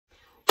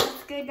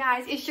good,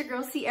 guys? It's your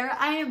girl Sierra.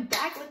 I am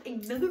back with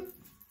another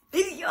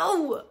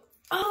video.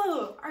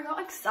 Oh, are y'all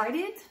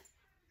excited?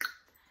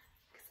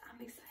 Because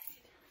I'm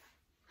excited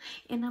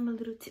and I'm a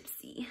little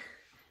tipsy.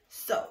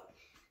 So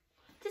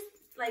just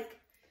like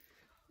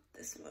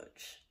this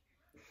much.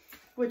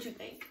 What you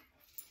think?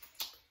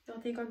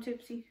 Don't think I'm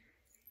tipsy?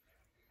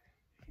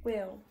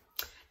 Well,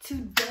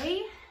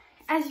 today,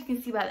 as you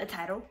can see by the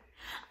title,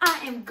 I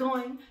am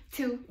going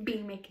to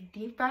be making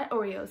deep fried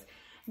Oreos.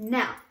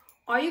 Now,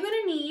 all you're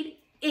gonna need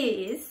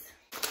is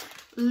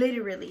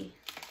literally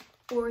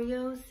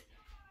Oreos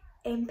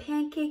and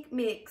pancake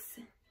mix.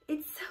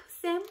 It's so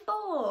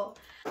simple.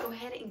 Go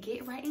ahead and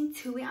get right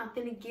into it. I'm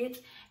gonna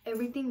get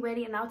everything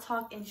ready and I'll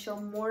talk and show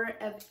more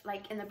of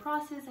like in the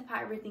process of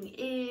how everything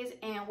is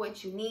and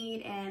what you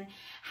need and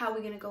how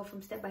we're gonna go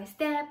from step by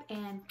step.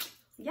 And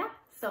yeah,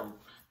 so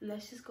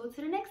let's just go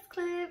to the next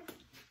clip.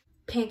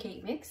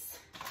 Pancake mix,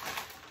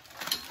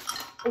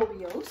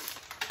 Oreos,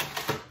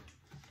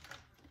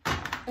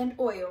 and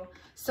oil.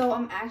 So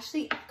I'm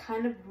actually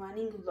kind of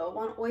running low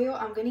on oil.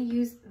 I'm gonna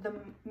use the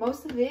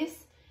most of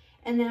this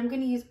and then I'm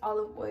gonna use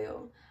olive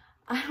oil.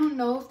 I don't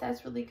know if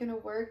that's really gonna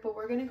work, but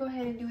we're gonna go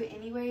ahead and do it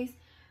anyways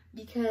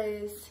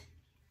because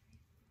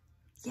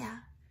yeah,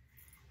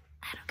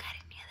 I don't got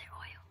any other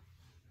oil.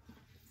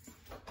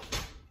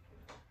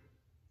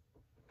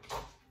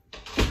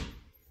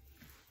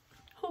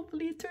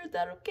 Hopefully it turns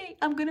out okay.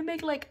 I'm gonna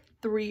make like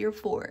 3 or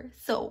 4,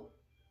 so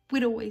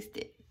we don't waste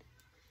it.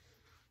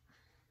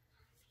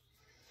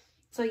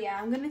 So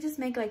yeah, I'm gonna just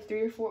make like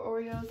 3 or 4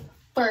 Oreos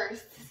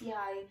first to see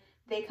how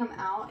they come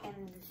out,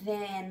 and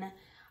then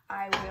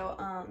I will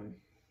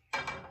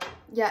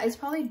yeah, it's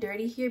probably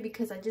dirty here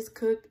because I just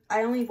cooked.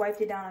 I only wiped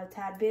it down a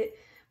tad bit,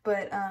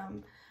 but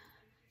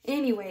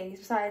anyways,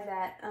 besides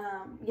that,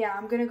 yeah,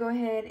 I'm gonna go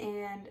ahead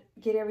and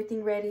get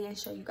everything ready and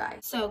show you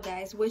guys. So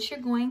guys, what you're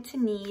going to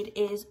need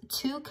is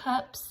 2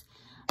 cups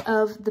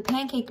of the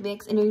pancake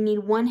mix, and you need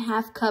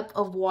 1/2 cup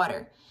of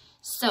water.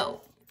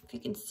 So if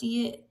you can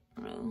see it,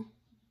 can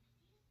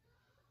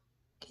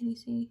you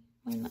see?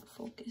 Might not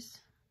focus.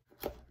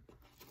 I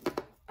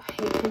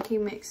hate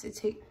pancake mix.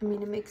 It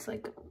makes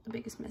like the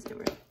biggest mess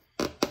ever.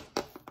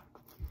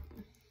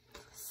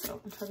 So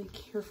I'm trying to be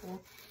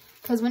careful.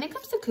 Because when it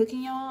comes to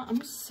cooking, y'all,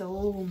 I'm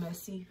so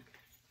messy.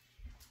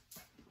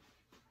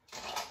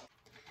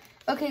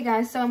 Okay,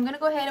 guys, so I'm going to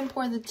go ahead and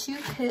pour the 2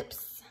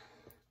 cups.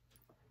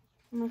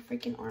 My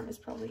freaking arm is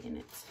probably in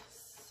it.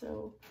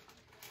 So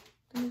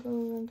I'm going to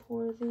go and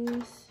pour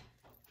this.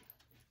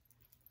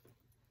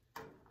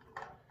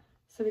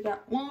 So we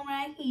got 1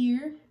 right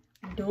here.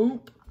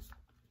 Dump.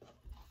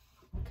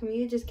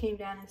 Camilla just came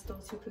down and stole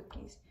 2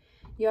 cookies.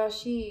 Y'all,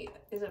 she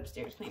is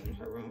upstairs playing in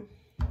her room.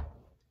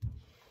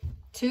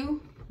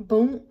 2.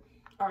 Boom.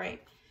 All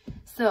right.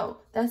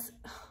 So that's,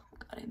 oh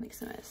God, it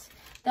makes a mess.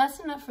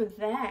 That's enough for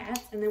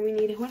that. And then we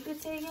need, what did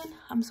it say again?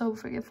 I'm so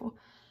forgetful.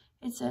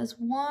 It says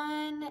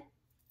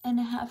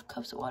 1.5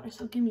 cups of water.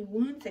 So give me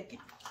 1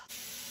 second.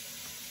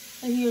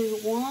 So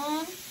here's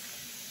 1.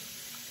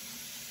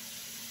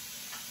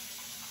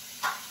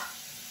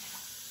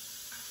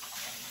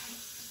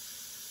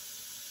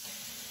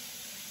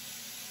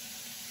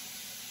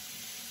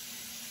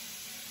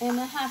 And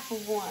 1/2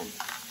 of 1.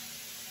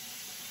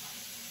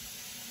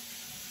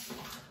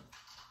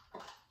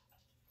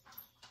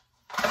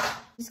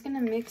 Just gonna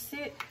mix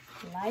it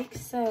like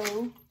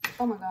so.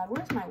 Oh my God,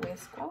 where's my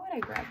whisk? Why would I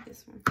grab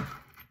this one?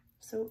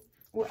 So,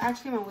 well,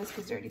 actually my whisk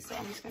is dirty, so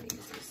I'm just gonna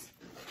use this.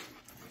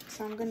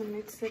 So I'm gonna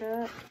mix it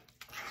up.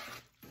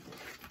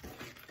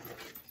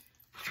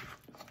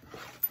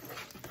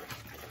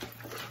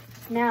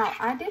 Now,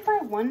 I did buy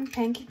 1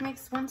 pancake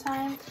mix one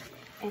time,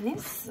 and it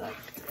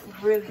sucked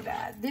really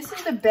bad. This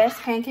is the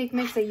best pancake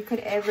mix that you could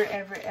ever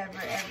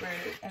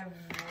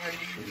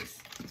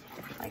use.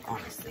 Like,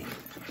 honestly.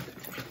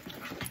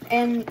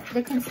 And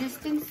the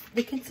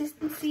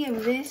consistency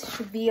of this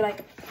should be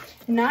like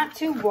not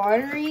too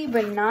watery,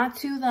 but not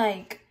too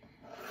like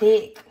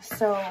thick.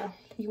 So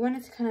you want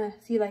it to kind of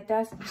see like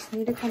that. So you just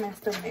need to kind of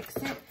still mix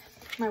it.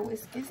 My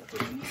whisk is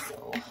dirty,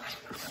 so I'm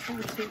just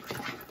trying to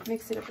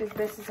mix it up as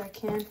best as I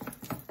can.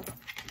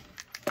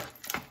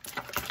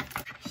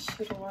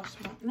 Should have washed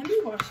my, let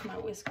me wash my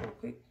whisk real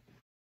quick.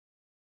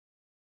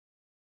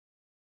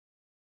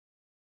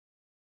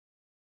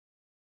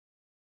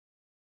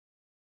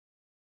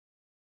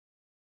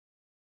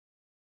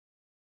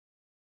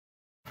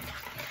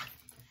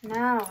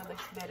 Now it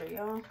looks better,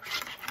 y'all.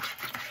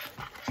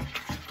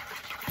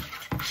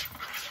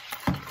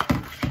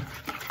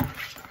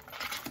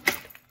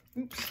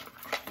 Oops.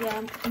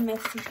 Yeah, I'm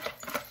messy.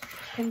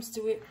 Comes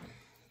to it.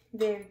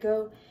 There you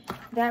go.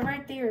 That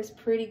right there is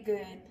pretty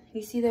good.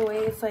 You see the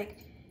way it's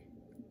like,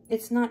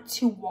 it's not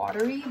too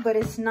watery, but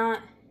it's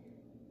not,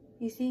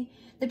 you see?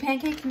 The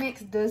pancake mix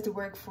does the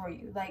work for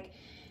you. Like,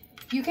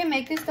 you can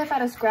make this stuff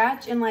out of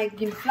scratch and like,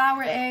 you know,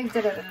 flour, eggs,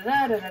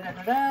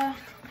 da-da-da-da-da-da-da-da-da.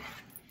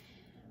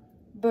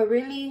 But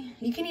really,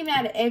 you can even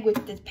add an egg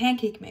with this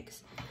pancake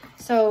mix.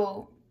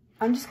 So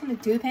I'm just gonna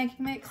do the pancake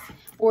mix,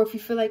 or if you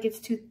feel like it's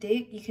too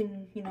thick, you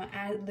can, you know,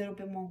 add a little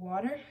bit more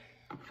water.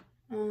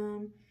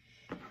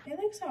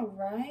 looks all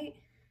right.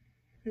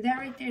 That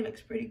right there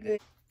looks pretty good.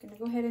 I'm gonna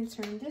go ahead and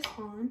turn this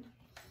on.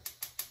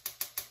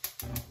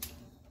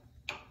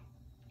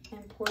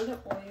 And pour the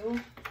oil.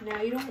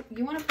 Now you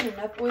want to put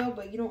enough oil,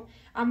 but you don't.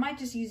 I might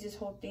just use this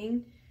whole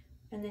thing,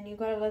 and then you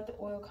gotta let the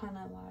oil kind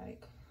of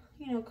like,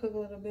 you know, cook a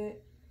little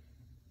bit.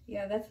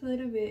 Yeah, that's a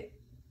little bit.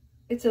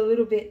 It's a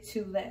little bit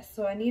too less,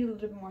 so I need a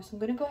little bit more. So I'm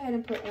gonna go ahead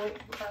and put oil,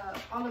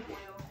 olive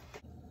oil.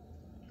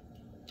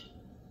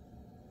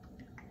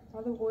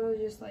 Olive oil is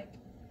just like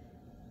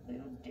a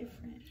little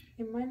different.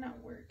 It might not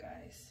work,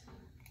 guys,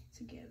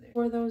 together.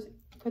 Put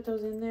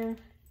those in there.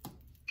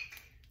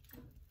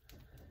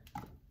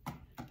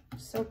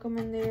 Soak them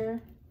in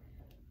there.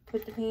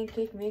 Put the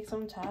pancake mix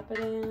on top of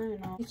them,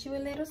 and I'll get you a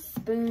little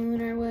spoon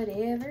or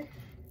whatever.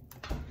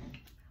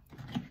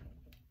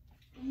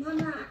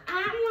 Mama,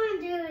 I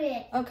want to do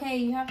it. Okay,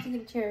 you have to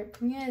get a chair.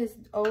 Camilla is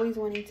always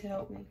wanting to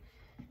help me.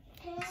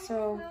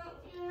 So,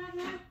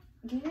 Mama,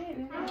 get it.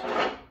 I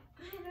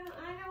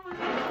don't want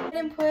to.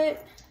 And put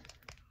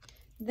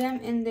them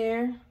in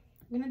there.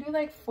 I'm gonna do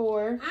like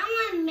 4. I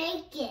want to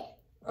make it.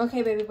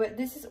 Okay, baby, but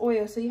this is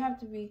oil, so you have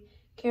to be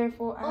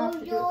careful. I have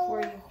to do it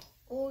for you.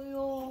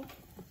 Oil.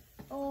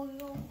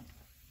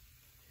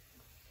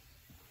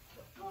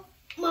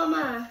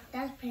 Mama,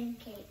 that's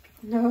pancake.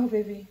 No,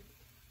 baby.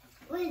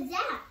 What is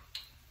that?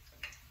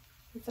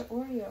 It's an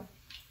Oreo.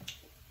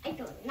 I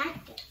don't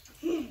like it.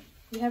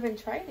 You haven't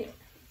tried it.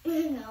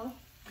 No.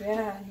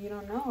 Yeah, you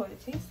don't know what it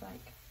tastes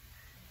like.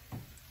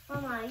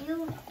 Mama,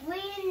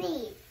 what do you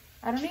need?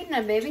 I don't need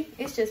none, baby.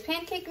 It's just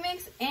pancake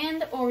mix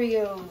and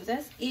Oreos.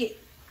 That's it.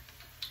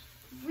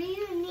 What do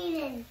you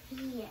need in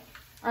here?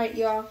 All right,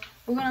 y'all.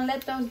 We're going to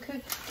let those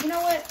cook. You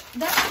know what?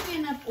 That should be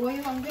enough oil.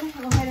 I'm going to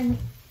go ahead and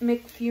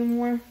make a few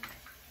more.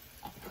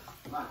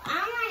 Well, I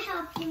want to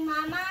help you,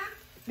 Mama.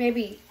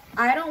 Baby,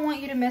 I don't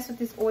want you to mess with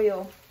this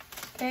oil.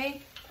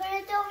 Okay? Put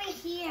it over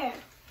here.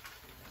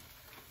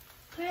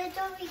 Put it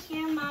over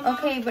here, Mama.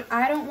 Okay, but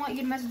I don't want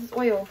you to mess with this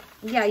oil.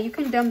 Yeah, you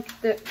can dump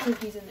the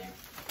cookies in there.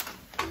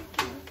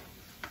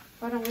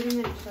 Hold on, wait a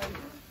minute, sorry.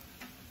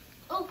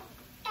 Oh,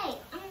 hey,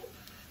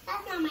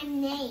 that's not my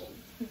name.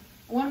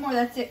 One more,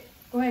 that's it.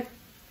 Go ahead.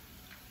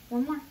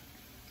 One more.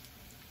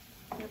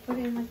 Yeah, put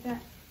it in like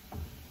that.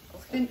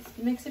 Then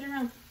mix it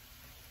around.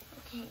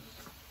 Okay.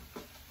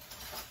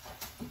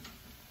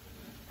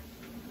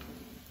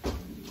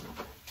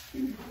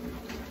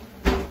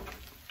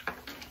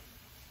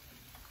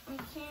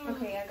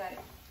 Okay, I got it.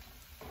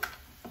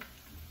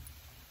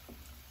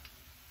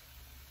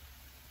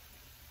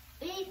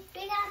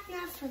 We got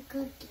enough for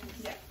cookies.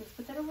 Yeah, let's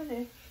put that over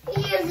there.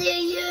 Here's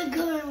a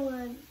good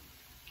one.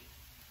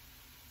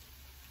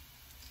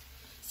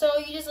 So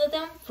you just let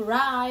them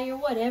fry or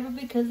whatever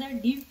because they're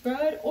deep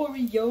fried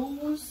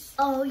Oreos.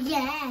 Oh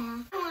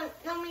yeah.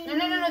 No,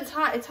 it's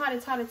hot. It's hot.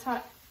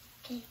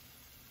 Okay.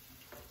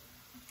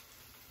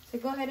 So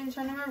go ahead and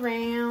turn them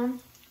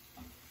around.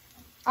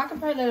 I can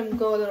probably let them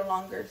go a little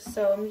longer,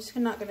 so I'm just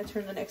not going to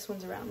turn the next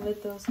ones around.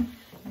 Let those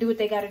do what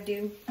they got to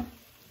do.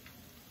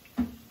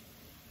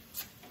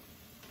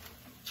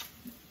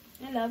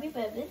 I love you,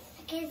 babies.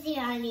 I can see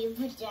on your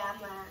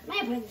pajama. My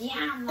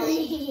pajamas.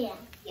 Yeah.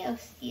 You're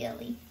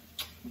silly.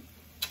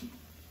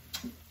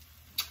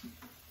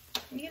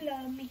 You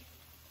love me.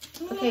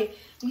 Okay,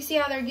 you see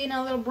how they're getting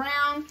a little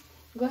brown?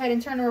 Go ahead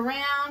and turn them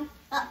around.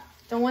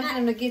 Don't want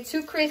them to get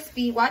too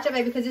crispy. Watch out,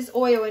 baby, because it's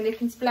oil and it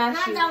can splash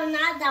you. Not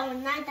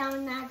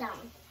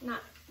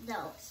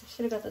those.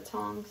 Should have got the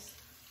tongs.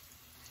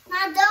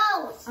 Not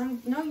those.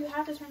 No, you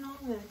have to turn on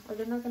them or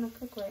they're not going to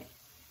cook right.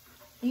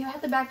 You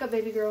have to back up,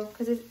 baby girl,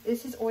 because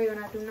this is oil and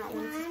I do not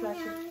want it to splash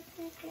you.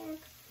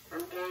 I'm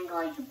going to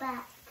go you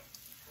back.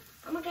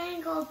 I'm going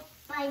to go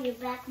by your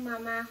back,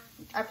 Mama.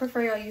 I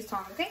prefer y'all use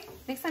tongs, okay?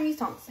 Next time use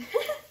tongs.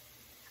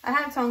 I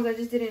have tongs, I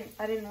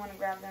didn't want to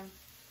grab them.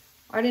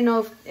 I didn't know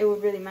if it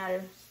would really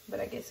matter,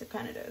 but I guess it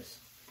kind of does.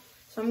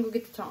 So I'm going to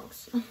go get the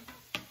tongs.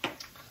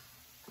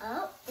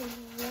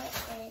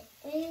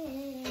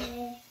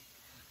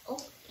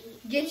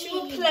 Get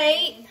you a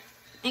plate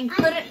and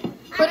put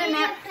a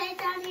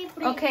napkin.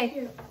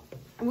 Okay,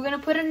 we're going to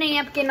put a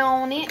napkin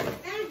on it.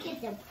 I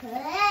get the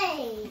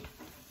plate.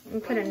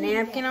 And put a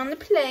napkin on the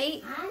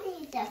plate. I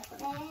need the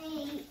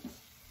plate.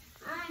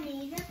 I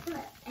need a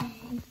plate.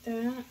 Like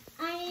that.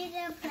 I need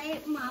a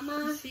plate,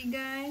 Mama. See,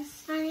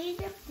 guys? I need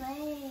a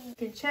plate. You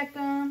can check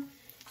them,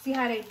 see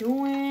how they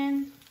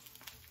doing.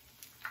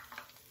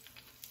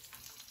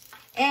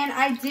 And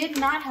I did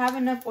not have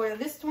enough oil.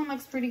 This one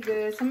looks pretty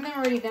good. Some of them are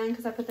already done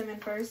because I put them in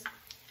first.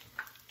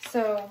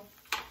 So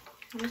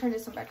I'm gonna turn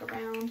this one back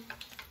around.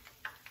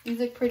 These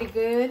look pretty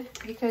good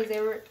because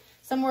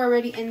some were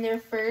already in there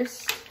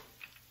first.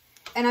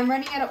 And I'm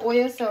running out of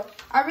oil, so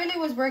I really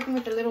was working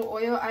with a little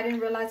oil. I didn't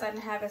realize I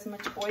didn't have as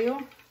much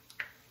oil.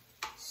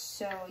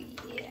 So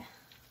yeah.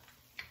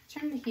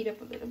 Turn the heat up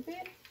a little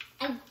bit.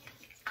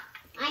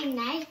 I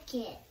like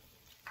it.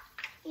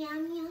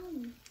 Yum,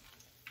 yum.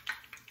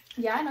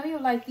 Yeah, I know you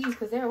like these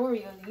because they're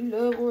Oreos. You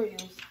love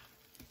Oreos.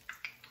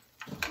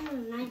 I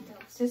don't like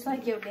those. Just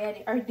like your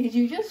daddy. Or did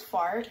you just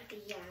fart?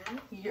 Yeah.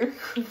 you're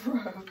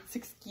gross.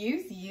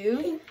 Excuse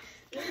you.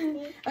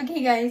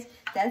 Okay, guys,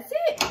 that's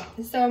it.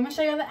 So I'm gonna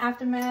show y'all the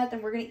aftermath,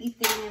 and we're gonna eat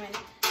them and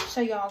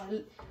show y'all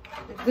the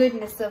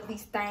goodness of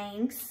these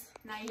things.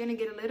 Now you're gonna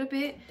get a little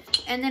bit,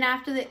 and then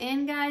after the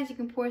end, guys, you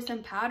can pour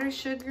some powdered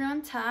sugar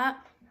on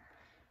top,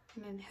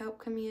 and then help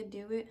Camilla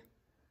do it.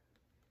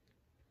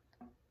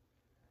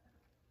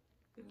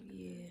 Oh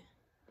yeah.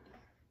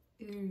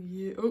 Oh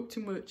yeah. Oh,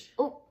 too much.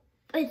 Oh,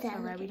 it's all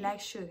right. We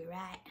like sugar,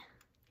 right?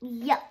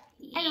 Yep.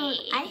 Yeah.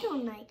 I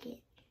don't like it.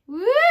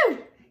 Woo!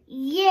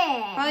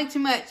 Yeah. Probably too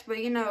much, but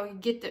you know, you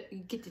get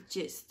the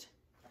gist.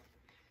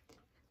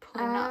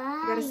 Pull it out.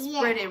 You gotta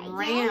spread it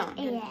around.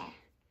 Yeah.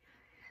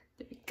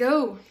 There we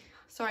go.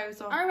 Sorry, it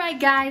was all right,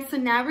 guys. So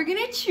now we're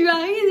gonna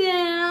try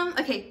them.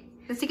 Okay,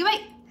 let's take a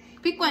bite.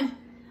 Pick one.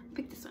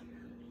 Pick this one.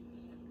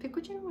 Pick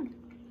whichever one.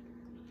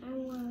 I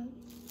want.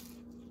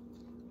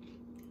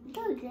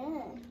 So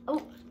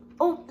good.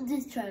 Oh,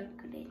 this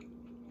chocolate.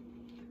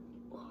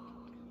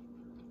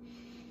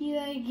 You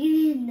are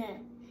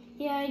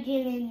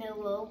getting the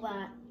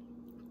robot.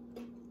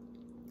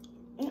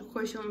 Of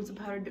course, you want some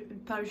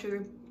powdered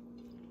sugar.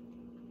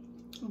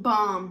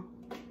 Bomb.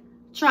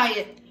 Try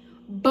it.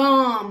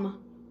 Bomb.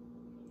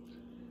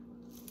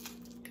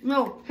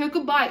 No, take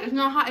a bite. It's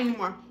not hot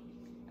anymore.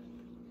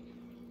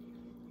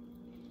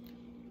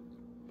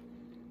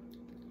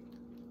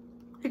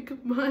 Take a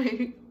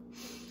bite.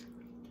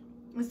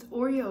 It's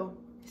Oreo.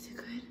 Is it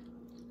good?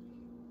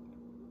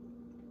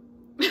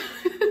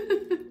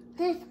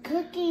 There's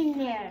cookie in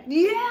there.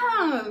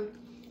 Yeah.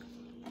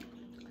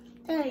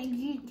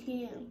 You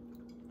too.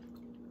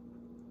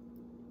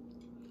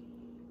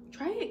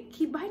 Try it.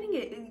 Keep biting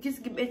it. It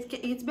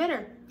gets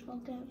better.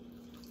 Okay.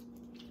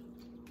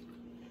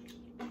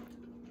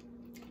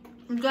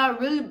 You gotta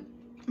really,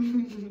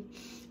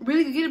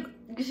 really get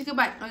a good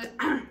bite.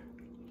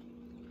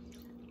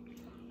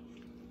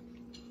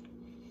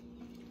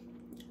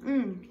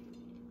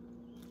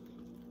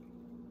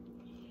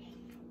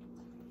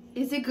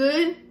 Is it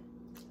good?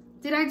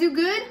 Did I do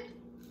good?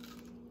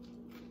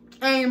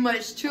 Ain't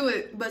much to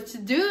it, but to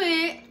do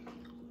it,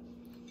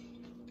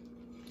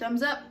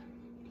 thumbs up.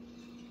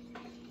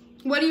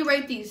 What do you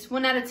rate these?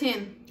 1 out of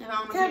 10.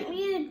 Tell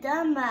you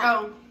done that.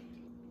 Oh.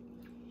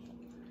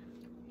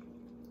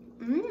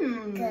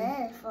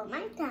 Good for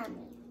my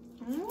tummy.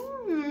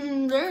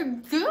 They're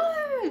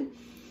good.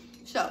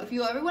 So if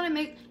you ever want to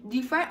make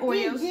deep fried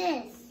Oreos. Do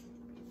this.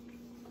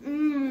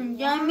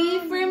 Yummy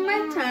for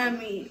my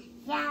tummy.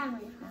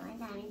 Yummy for my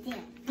tummy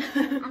too.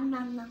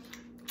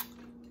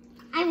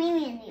 I'm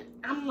eating it.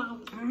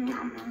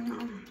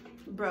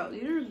 Bro,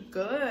 these are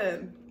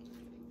good.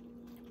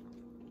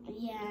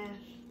 Yeah.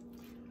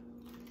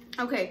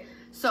 Okay,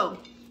 so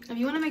if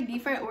you want to make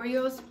deep fried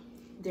Oreos,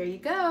 there you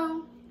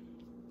go.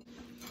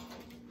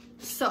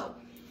 So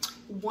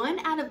 1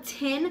 out of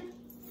 10,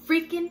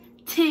 freaking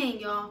 10,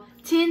 y'all.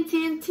 10,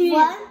 10, 10.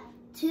 1,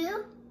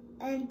 2,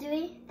 and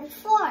 3, and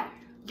 4.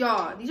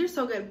 Y'all, these are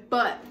so good,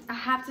 but I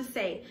have to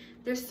say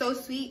they're so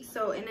sweet.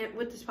 So in it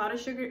with this powdered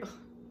sugar,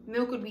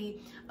 milk would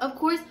be, of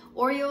course,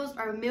 Oreos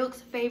are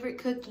Milk's favorite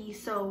cookie.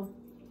 So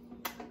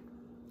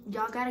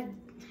y'all gotta,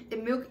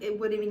 milk, it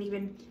wouldn't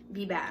even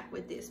be bad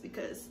with this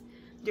because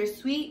they're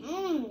sweet.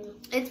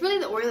 It's really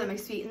the Oreo that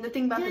makes sweet, and the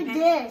thing about the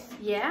pancake,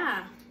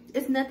 yeah,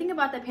 it's nothing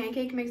about the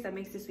pancake mix that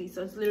makes it sweet.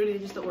 So it's literally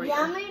just the Oreo.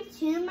 Yummy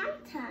to my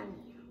tummy.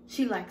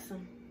 She likes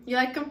them. You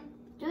like them?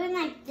 Do it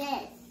like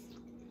this.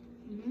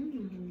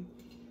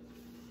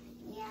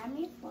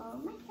 Yummy for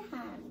my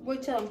tummy.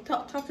 Wait, tell them.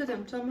 Talk to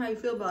them. Tell them how you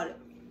feel about it.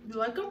 You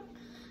like them?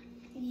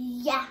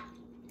 Yeah.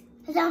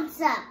 Thumbs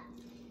up.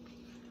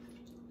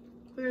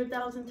 For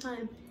 1,000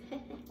 times.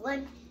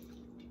 1.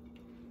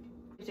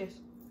 Cheers.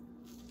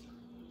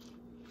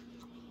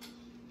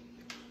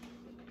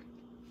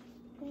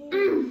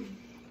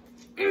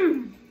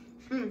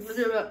 Let's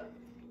do it.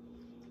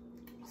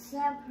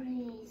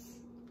 Surprise.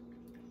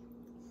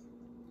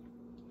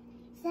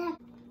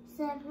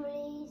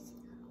 Surprise.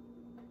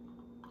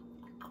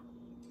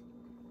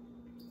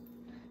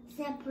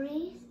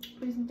 Surprise.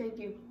 Please and thank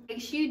you.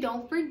 Make sure you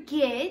don't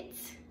forget.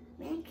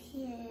 Make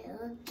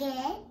sure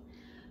get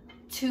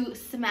To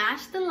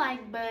smash the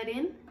like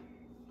button.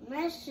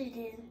 Smash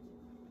the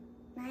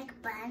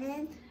like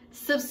button.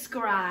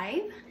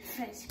 Subscribe.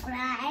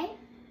 Subscribe.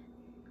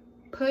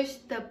 Push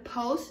the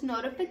post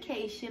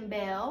notification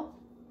bell.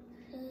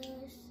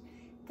 Push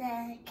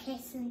the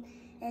kissing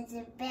as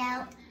a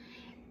bell.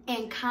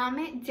 And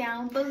comment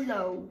down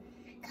below.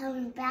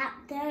 Coming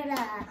back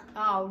there.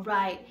 All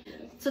right.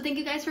 So thank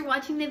you guys for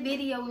watching the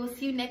video. We'll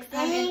see you next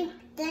time.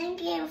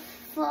 Thank you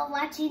for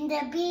watching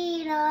the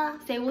video.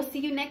 Say we'll see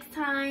you next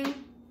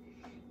time.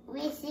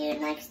 We'll see you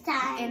next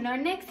time. In our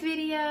next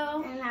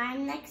video. In our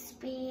next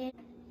video.